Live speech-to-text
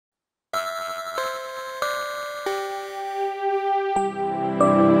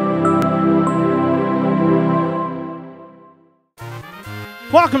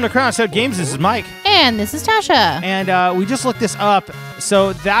Welcome to Chronosode Games. This is Mike. And this is Tasha. And we just looked this up.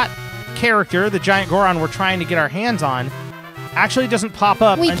 So that character, the giant Goron we're trying to get our hands on, actually doesn't pop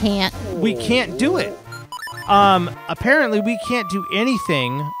up. We can't. We can't do it. Apparently, we can't do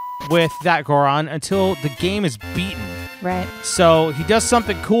anything with that Goron until the game is beaten. Right. So he does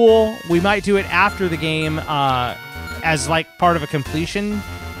something cool. We might do it after the game as like part of a completion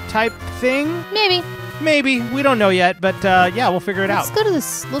type thing. Maybe. We don't know yet, but yeah, we'll figure it out. Let's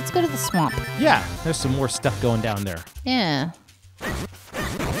go to the swamp. Yeah, there's some more stuff going down there. Yeah.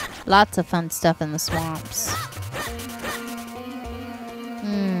 Lots of fun stuff in the swamps.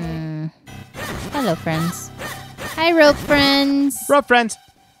 Hello, friends. Hi, rope friends. Rope friends.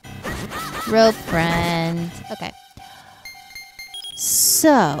 Rope friends. Okay.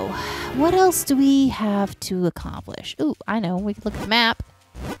 So, what else do we have to accomplish? Ooh, I know. We can look at the map.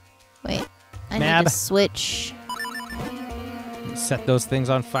 Wait. I need to switch. Set those things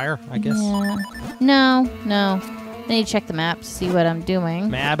on fire, I guess. Yeah. No. I need to check the map to see what I'm doing.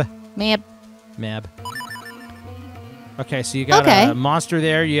 Mab. Okay, so you got a monster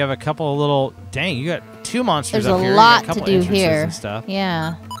there. You have a couple of little... Dang, you got two monsters up here. There's a lot to do here. And stuff.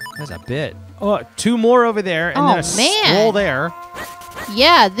 Yeah. That's a bit. Oh, two more over there, and then a scroll there.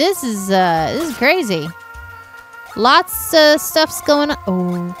 Yeah, this is crazy. Lots of stuff's going on.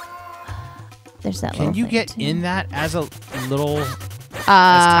 Oh. There's that. Can you get in that as a little, as tiny Link?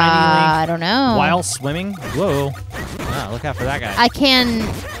 I don't know. While swimming? Whoa! Wow, look out for that guy. I can.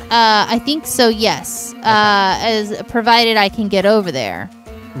 I think so. Yes. Okay. As provided I can get over there.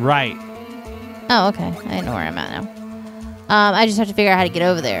 Right. Oh, okay. I know where I'm at now. I just have to figure out how to get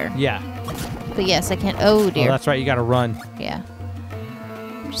over there. Yeah. But yes, I can. Oh dear. Oh, that's right. You got to run. Yeah.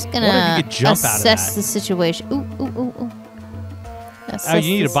 I'm just gonna assess the situation. Ooh. Oh,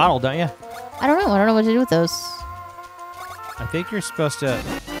 you need a bottle, don't you? I don't know. I don't know what to do with those. I think you're supposed to...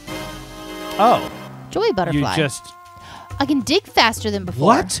 Oh. Joy butterfly. I can dig faster than before.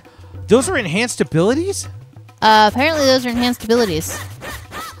 What? Those are enhanced abilities? Apparently those are enhanced abilities.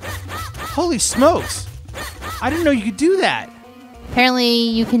 Holy smokes. I didn't know you could do that. Apparently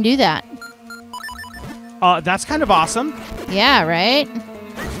you can do that. That's kind of awesome. Yeah, right?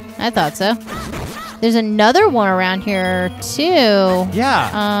 I thought so. There's another one around here, too.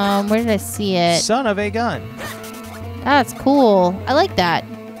 Yeah. Where did I see it? Son of a gun. That's cool. I like that.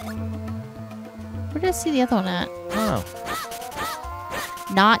 Where did I see the other one at? Oh.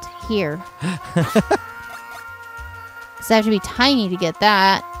 Not here. So I have to be tiny to get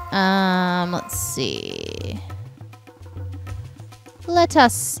that. Let's see. Let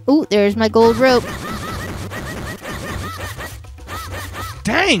us... Ooh, there's my gold rope.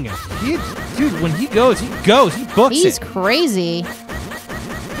 Dang! Dude, when he goes, he books it. He's crazy.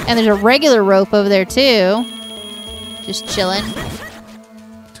 And there's a regular rope over there, too. Just chilling.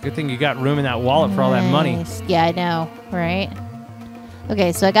 It's a good thing you got room in that wallet for all that money. Yeah, I know, right?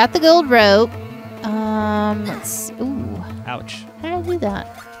 Okay, so I got the gold rope. Let's... Ooh. Ouch. How did I do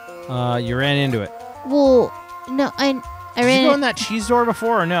that? You ran into it. Well, no, I ran... Did you go in that cheese door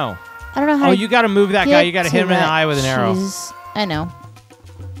before or no? I don't know how to... Oh, you got to move that guy. You got to hit him in the eye with an arrow. I know.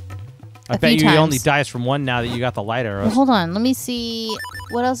 I bet you he only dies from one now that you got the light arrows. Well, hold on. Let me see.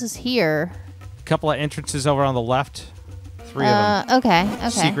 What else is here? A couple of entrances over on the left. 3 of them.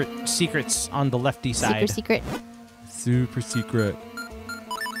 Okay. Secrets on the lefty side. Super secret.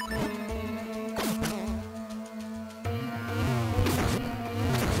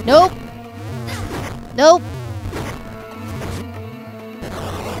 Nope.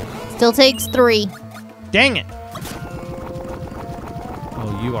 Still takes 3. Dang it.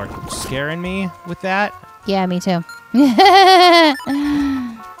 Oh, you are scaring me with that? Yeah, me too.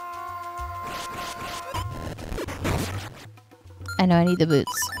 I know I need the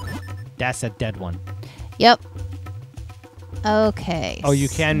boots. That's a dead one. Yep. Okay. Oh, you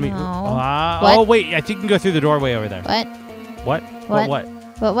can... So... oh, wait. I think you can go through the doorway over there. What? What?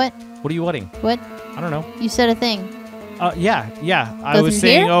 What are you wanting? What? I don't know. You said a thing. Yeah. I was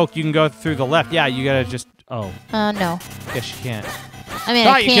saying, here? oh, you can go through the left. Yeah, you gotta just... Oh. No. Guess you can't. I mean,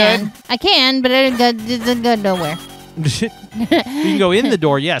 I can. I can, but it doesn't go nowhere. You can go in the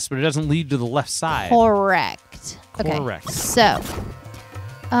door, yes, but it doesn't lead to the left side. Correct. Correct. Okay. So,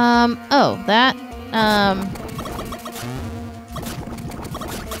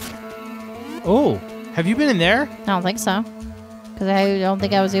 Oh, have you been in there? I don't think so. Because I don't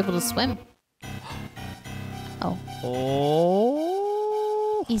think I was able to swim.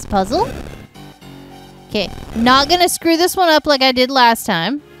 Oh. He's puzzled? Okay. Not going to screw this one up like I did last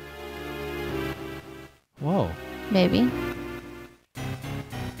time. Whoa. Maybe.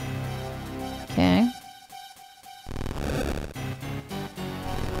 Okay.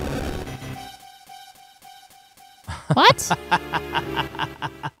 What?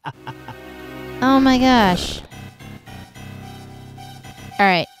 Oh my gosh. All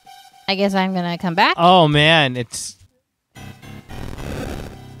right. I guess I'm going to come back. Oh, man. It's...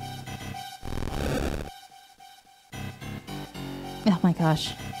 Oh my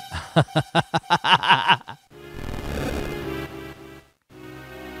gosh.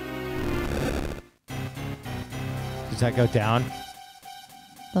 Does that go down?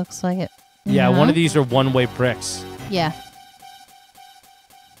 Looks like it. Yeah, No. one of these are one-way bricks. Yeah.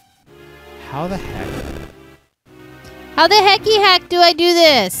 How the heck? How the hecky heck do I do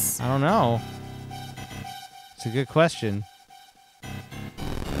this? I don't know. It's a good question.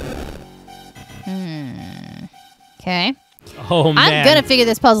 Okay. Oh, man. I'm going to figure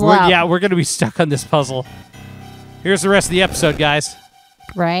this puzzle out. Yeah, we're going to be stuck on this puzzle. Here's the rest of the episode, guys.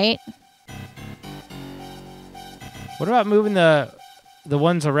 Right? What about moving the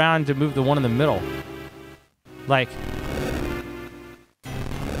ones around to move the one in the middle? Like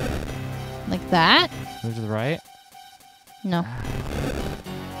that? move to the right? No.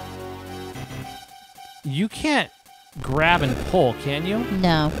 You can't grab and pull, can you?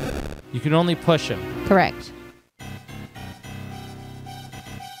 No. You can only push him. Correct.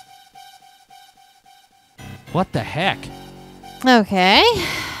 What the heck? Okay.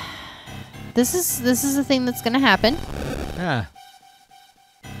 This is the thing that's going to happen. Yeah.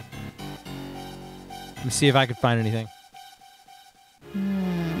 Let me see if I can find anything.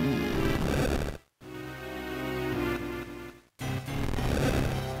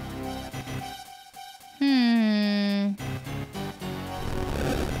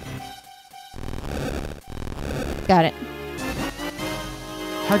 Got it.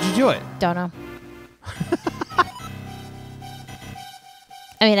 How'd you do it? Don't know.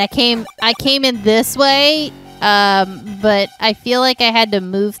 I mean, I came in this way, but I feel like I had to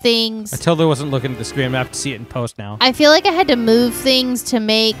move things. I totally wasn't looking at the screen. I have to see it in post now. I feel like I had to move things to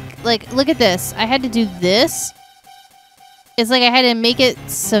make, like, look at this. I had to do this. It's like I had to make it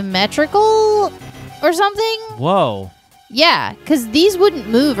symmetrical or something. Whoa. Yeah, because these wouldn't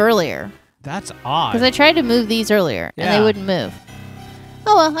move earlier. That's odd. Because I tried to move these earlier, and they wouldn't move.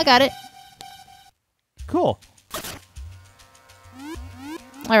 Oh, well, I got it. Cool.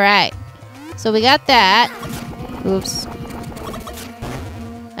 All right. So we got that. Oops.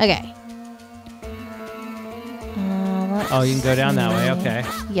 Okay. Oh, you can go down that way. Okay.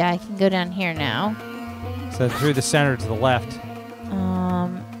 Yeah, I can go down here now. So through the center to the left.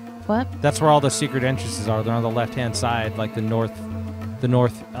 What? That's where all the secret entrances are. They're on the left-hand side, like the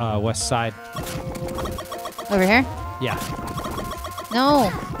west side. Over here? Yeah.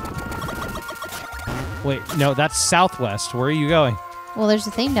 No. Wait, no, that's southwest. Where are you going? Well, there's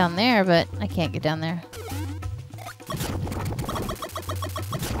a thing down there, but I can't get down there.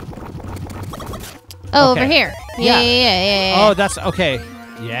 Oh, Okay. over here. Yeah. Oh, that's okay.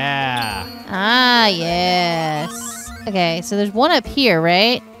 Yeah. Ah, yes. Okay, so there's one up here,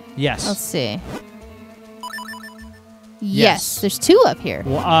 right? Yes. Let's see. Yes. Yes, there's two up here.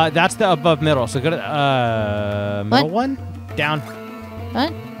 Well, that's the above middle. So go to middle What? one. Down.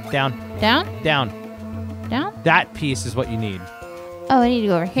 What? Down. Down? Down. Down? That piece is what you need. Oh, I need to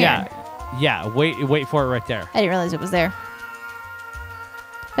go over here. Yeah. Yeah. Wait for it right there. I didn't realize it was there.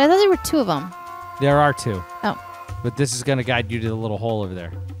 But I thought there were two of them. There are two. Oh. But this is going to guide you to the little hole over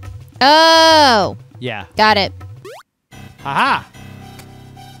there. Oh! Yeah. Got it. Haha.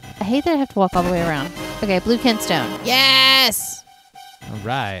 I hate that I have to walk all the way around. Okay, blue kinstone. Yes! All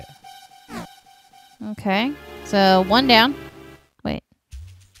right. Okay. So, one down. Wait.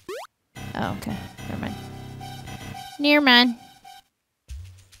 Oh, okay. Never mind. Near mind.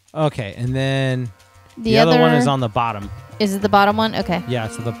 Okay, and then The other one is on the bottom. Is it the bottom one? Okay. Yeah,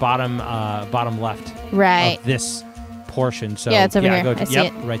 so the bottom left Right. of this portion. So Yeah, it's over here. Go I see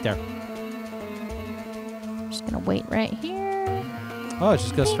yep, it. right there. Just gonna wait right here. Oh, it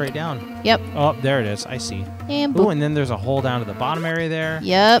just goes straight down. Yep. Oh, there it is. I see. And Ooh, boop. and then there's a hole down to the bottom area there.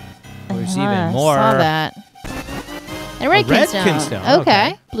 Yep. There's Uh-huh, even more. I saw that. And red red kinstone. kinstone,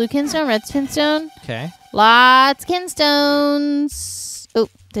 okay. Blue kinstone, red kinstone. Okay. Lots kinstones. Oh,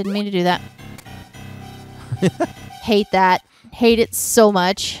 didn't mean to do that. Hate that. Hate it so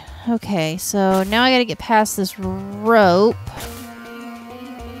much. Okay, so now I gotta get past this rope.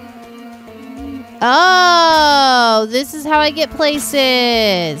 Oh, this is how I get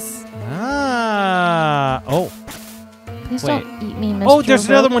places. Ah. Oh. Please Wait. don't eat me, Mr. Oh, there's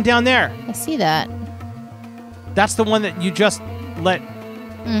another Rope. one down there. I see that. That's the one that you just let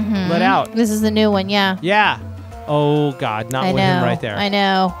out. This is the new one, yeah. Yeah. Oh, God. Not I with know. him right there. I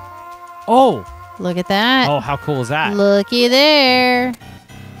know. Oh. Look at that. Oh, how cool is that? Looky there.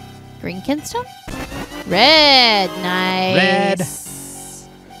 Green kinstone? Red. Nice.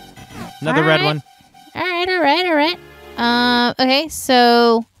 Another red one. All right. Okay,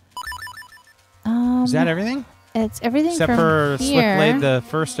 so... Is that everything? It's everything except from for here. Swiftblade the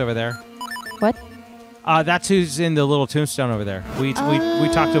first over there. What? That's who's in the little tombstone over there. We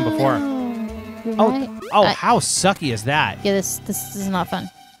talked to him before. You're right. How sucky is that? Yeah, this is not fun.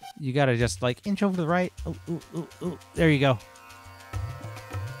 You gotta just like inch over to the right. Ooh. There you go.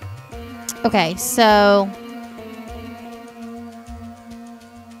 Okay, so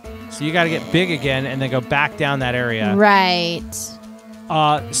you gotta get big again and then go back down that area. right.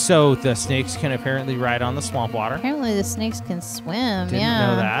 So the snakes can apparently ride on the swamp water. Apparently the snakes can swim. Didn't yeah.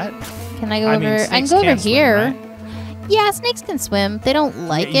 know that. Can I go over? I can snakes go over can swim, here. right? Yeah, snakes can swim. They don't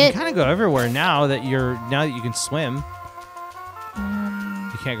like Yeah, you it. can kind of go everywhere now that you can swim.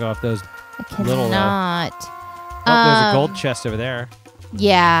 You can't go up those. I little, cannot. There's a gold chest over there.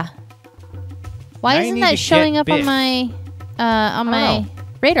 Yeah. Why Now you isn't need that to showing get up on big. my know.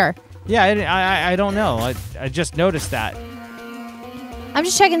 radar? Yeah, I don't know. I just noticed that. I'm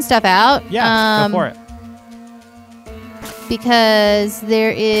just checking stuff out. Yeah, go for it. Because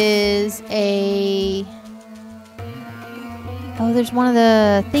there is a... Oh, there's one of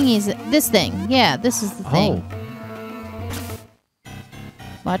the thingies. This thing. Yeah, this is the thing.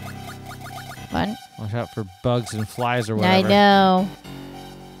 What? Watch out for bugs and flies or I whatever. know.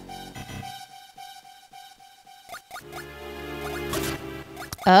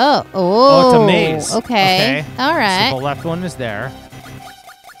 Oh, it's a maze. Okay. All right. So the left one is there.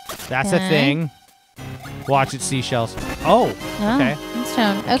 That's a Okay. thing. Watch it, seashells. Oh, okay.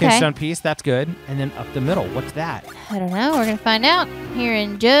 Stone. Okay. Kingstone piece, that's good. And then up the middle, what's that? I don't know. We're going to find out here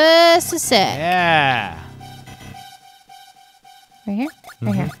in just a sec. Yeah. Right here?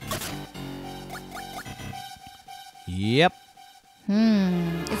 Right here. Yep.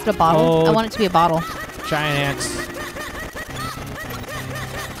 Is it a bottle? Oh. I want it to be a bottle. Giant ants.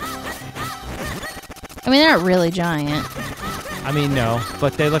 I mean, they're not really giant, I mean, no,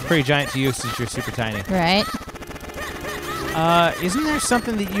 but they look pretty giant to you since you're super tiny. right? Isn't there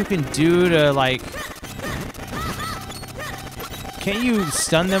something that you can do to, like... Can't you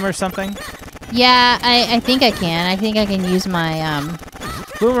stun them or something? Yeah, I think I can. I think I can use my,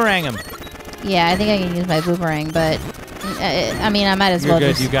 Boomerang them. Yeah, I think I can use my boomerang, but... I mean, I might as You're well good.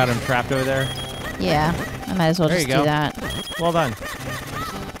 just... You got them trapped over there. Yeah, I might as well There just you go. do that. Well done.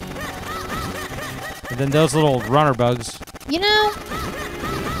 And then those little runner bugs. You know...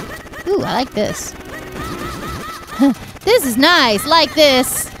 Ooh, I like this. This is nice. Like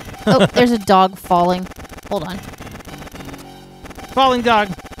this. Oh, there's a dog falling. Hold on. Falling dog.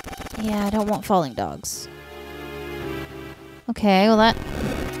 Yeah, I don't want falling dogs. Okay, well that...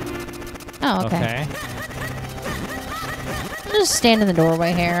 Oh, okay. I'll just stand in the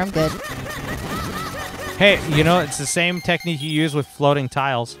doorway here. I'm good. Hey, you know, it's the same technique you use with floating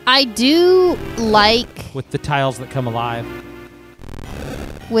tiles. I do like... With the tiles that come alive.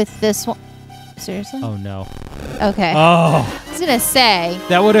 With this one... Seriously? Oh, no. Okay. Oh, I was going to say...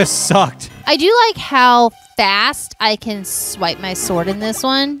 that would have sucked. I do like how fast I can swipe my sword in this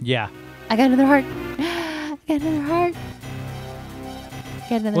one. Yeah. I got another heart. I got another heart.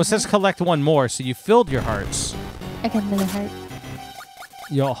 Got another Well, it says collect one more, so you filled your hearts. I got another heart.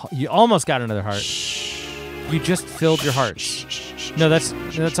 You almost got another heart. You just filled your hearts. No,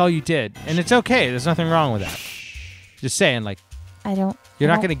 that's all you did. And it's okay. There's nothing wrong with that. Just saying, like, I don't... you're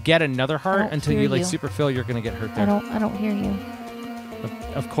I not don't- going to get another heart don't until hear you, like, you. super fill. You're going to get hurt I there. don't hear you.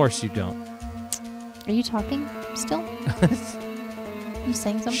 Of course you don't. Are you talking still? You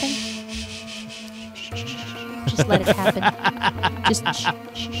saying something? Just let it happen. Just shh.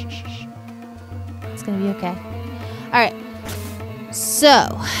 It's gonna be okay. All right.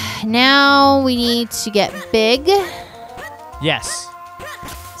 So now we need to get big Yes.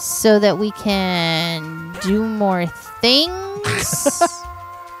 so that we can do more things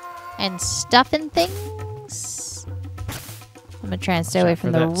and stuff and things. I'm gonna try and stay Watch away out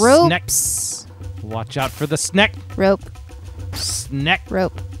from for the that ropes. Watch out for the snack. Rope. Snack.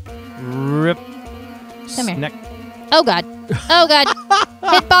 Rope. Rip. Come here. Snack. Oh god. Oh god.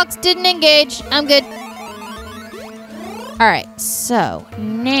 Hitbox didn't engage. I'm good. Alright, so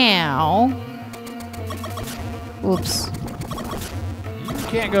now... Whoops. You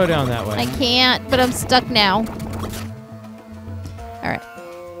can't go down that way. I can't, but I'm stuck now. Alright.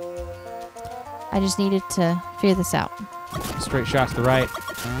 I just needed to figure this out. Straight shot to the right.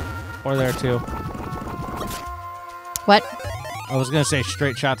 Or there, too. What? I was going to say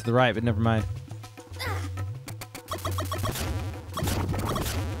straight shot to the right, but never mind.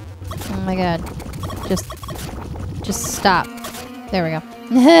 Oh my god. Just stop. There we go.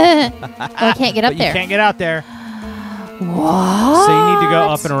 I can't get up but there. You can't get out there. What? So you need to go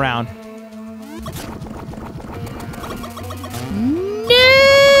up and around.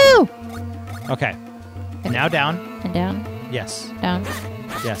 No! Okay. Now down. And down. Yes. Down.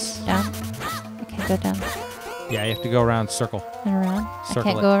 Yes. Down. I can't go down. Yeah, you have to go around circle. And around. Circle I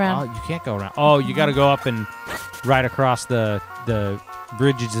can't it. go around. Oh, you can't go around. Oh, you got to go up and right across the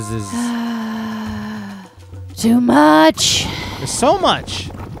bridges. Too much. There's so much.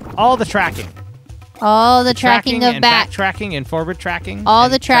 All the tracking. All the tracking of and back. tracking and forward tracking. All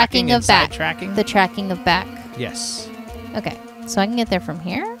and the tracking of back. Tracking. The tracking of back. Yes. Okay. So I can get there from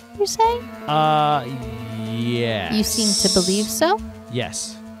here, you say? Yes. You seem to believe so?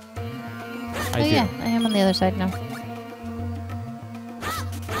 Yes. Oh, I do. yeah. I am on the other side now.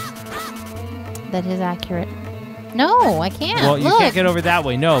 That is accurate. No, I can't. Well, you Look. can't get over that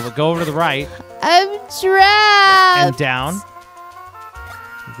way. No, but go over to the right. I'm trapped. And down.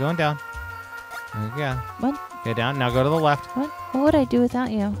 You're going down. There you go. What? Go down. Now go to the left. What would I do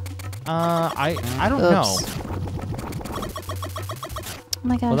without you? I don't Oops. know. Oh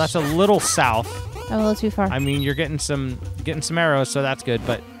my gosh. Well, that's a little south. I'm a little too far. I mean, you're getting some arrows, so that's good.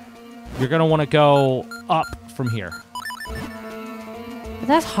 But you're gonna want to go up from here. But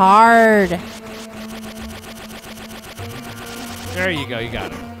that's hard. There you go. You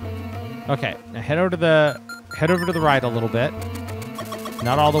got it. Okay. Now head over to the right a little bit.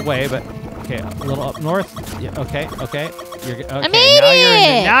 Not all the way, but okay, a little up north. Yeah. Okay. Okay. You're okay. I made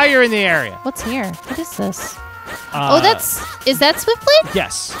it! Now you're in the area. What's here? What is this? Is that Swiftblade?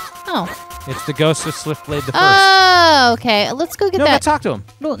 Yes. Oh. It's the ghost of Swiftblade the first. Oh, okay. Let's go get No, that. but talk to him.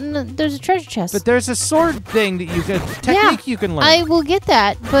 No, there's a treasure chest. But there's a sword thing that you could technique you can learn. I will get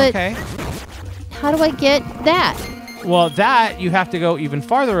that, but Okay. how do I get that? Well, that you have to go even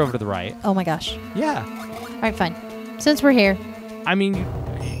farther over to the right. Oh my gosh. Yeah. All right, fine. Since we're here. I mean,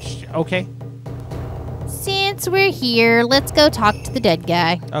 okay. Since we're here, let's go talk to the dead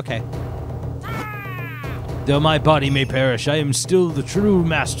guy. Okay. Though my body may perish, I am still the true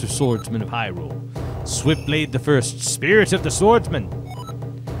master swordsman of Hyrule. Swiftblade the First, spirit of the swordsman.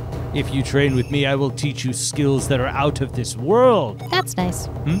 If you train with me, I will teach you skills that are out of this world. That's nice.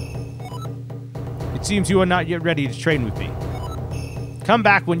 It seems you are not yet ready to train with me. Come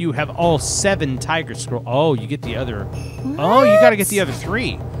back when you have all 7 Tiger Scroll. Oh, you get the other. What? Oh, you got to get the other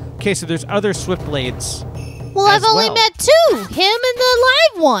 3. Okay, so there's other Swiftblades. Well, I've only well. met 2. Him and the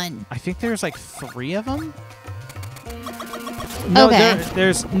live one. I think there's like 3 of them. Okay.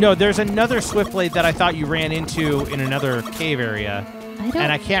 There's another Swiftblade that I thought you ran into in another cave area.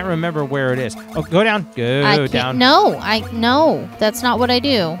 And I can't remember where it is. Oh, go down. Go down. No, that's not what I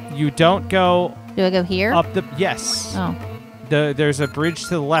do. You don't go. Do I go here? Up the. Yes. Oh. There's a bridge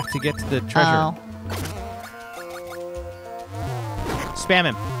to the left to get to the treasure. Oh. Spam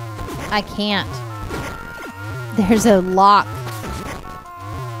him. I can't. There's a lock.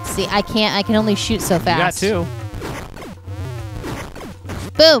 See, I can't. I can only shoot so fast. You got 2.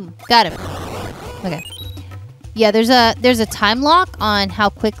 Boom. Got him. Okay. Yeah, there's a time lock on how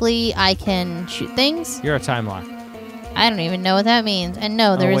quickly I can shoot things. You're a time lock. I don't even know what that means. And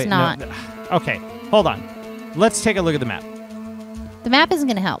no, there is not. No. Okay, hold on. Let's take a look at the map. The map isn't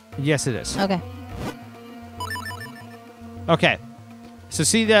going to help. Yes, it is. Okay. Okay. So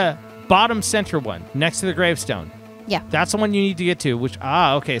see the bottom center one next to the gravestone? Yeah. That's the one you need to get to, which,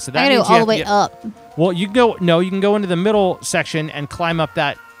 okay. So that I got to means go you all the have way up. Well, you can go into the middle section and climb up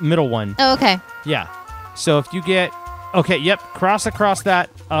that middle one. Oh, okay. Yeah. So if you get, okay, yep, cross across that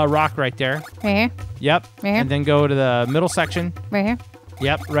rock right there. Right here? Yep. Right here? And then go to the middle section. Right here?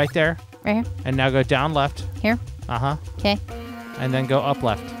 Yep, right there. Right here? And now go down left. Here? Uh-huh. Okay. And then go up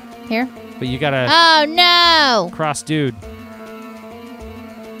left. Here? But you gotta Oh, no! cross dude.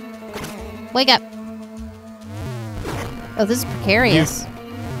 Wake up. Oh, this is precarious.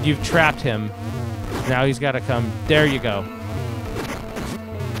 You've trapped him. Now he's gotta come. There you go.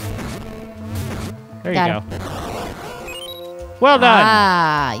 There Got you go. Well done.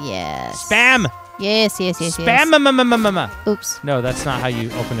 Ah, yes. Spam. Yes. Spam. Oops. No, that's not how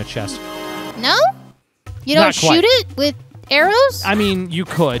you open a chest. No? You don't Not quite. shoot it with arrows? I mean, you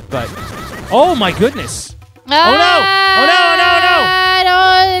could, but oh my goodness. Oh, no. I don't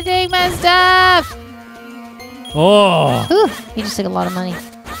want to take my stuff. Oh. Whew, he just took a lot of money.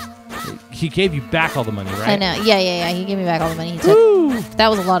 He gave you back all the money, right? I know. Yeah. He gave me back all the money he took. Woo. That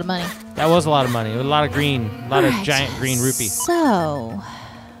was a lot of money. That was a lot of money. A lot of green. A lot of giant green rupee. So,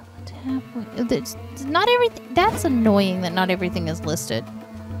 not everything. That's annoying that not everything is listed.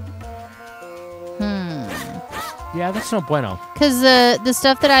 Yeah, that's no bueno. Because the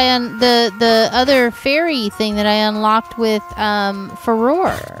stuff that the other fairy thing that I unlocked with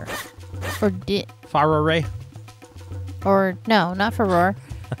Furore, Farore? Or no, not Furore.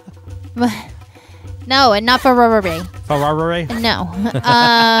 No, and not Furore. Farore? No.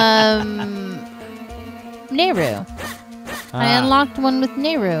 Nehru. I unlocked one with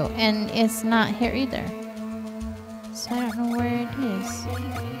Nehru, and it's not here either. So I don't know where it is.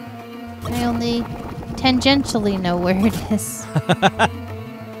 I only tangentially know where it is.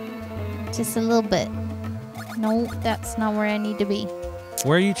 Just a little bit. No, that's not where I need to be.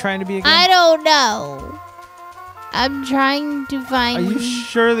 Where are you trying to be again? I don't know. I'm trying to find... Are you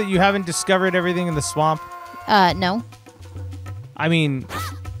sure that you haven't discovered everything in the swamp? No. I mean,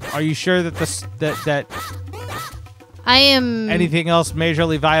 are you sure that that I am... anything else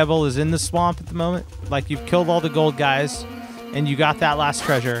majorly viable is in the swamp at the moment? Like, you've killed all the gold guys, and you got that last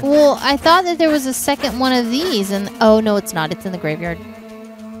treasure. Well, I thought that there was a second one of these, and... Oh, no, it's not. It's in the graveyard.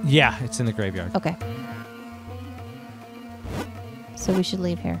 Yeah, it's in the graveyard. Okay. So we should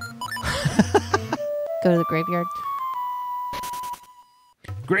leave here. Go to the graveyard.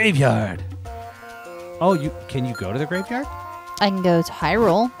 Graveyard. Oh, can you go to the graveyard? I can go to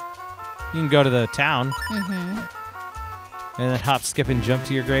Hyrule. You can go to the town. Mm-hmm. And then hop, skip, and jump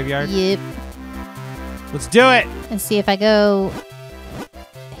to your graveyard? Yep. Let's do it! And see if I go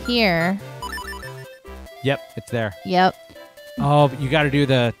here. Yep, it's there. Yep. Oh, but you got to do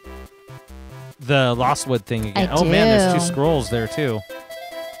the Lostwood thing again. Oh, man, there's 2 scrolls there, too.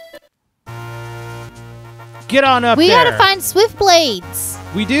 Get on up there! We gotta find Swift Blades!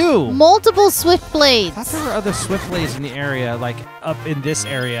 We do! Multiple Swift Blades! I thought there were other Swift Blades in the area, like up in this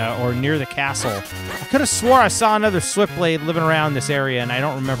area or near the castle. I could have swore I saw another Swift Blade living around this area, and I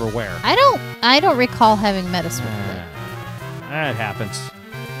don't remember where. I don't recall having met a Swift Blade. That happens.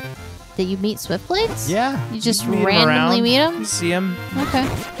 Did you meet Swift Blades? Yeah. You just randomly meet them? You see them. Okay.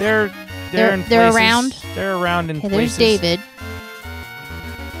 They're in they're places. around? They're around in Okay, places. there's David.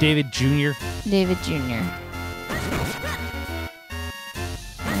 David Jr. David Jr.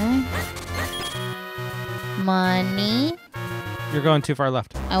 Okay. Money. You're going too far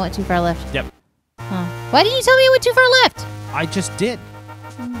left. I went too far left. Yep. Huh. Why didn't you tell me I went too far left? I just did.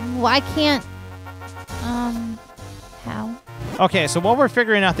 Well, I can't. How? Okay, so while we're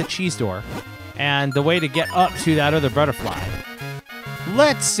figuring out the cheese door and the way to get up to that other butterfly,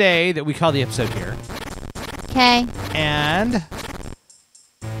 let's say that we call the episode here. Okay. And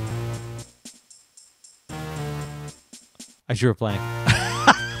I drew a blank.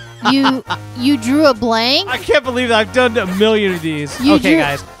 You drew a blank? I can't believe that I've done a million of these. Okay,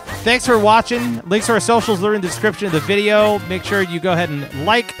 guys. Thanks for watching. Links to our socials are in the description of the video. Make sure you go ahead and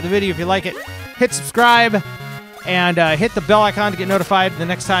like the video if you like it. Hit subscribe and hit the bell icon to get notified the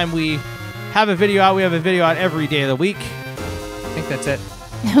next time we have a video out. We have a video out every day of the week. I think that's it.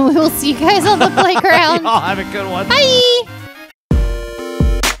 We will see you guys on the playground. Y'all have a good one. Bye.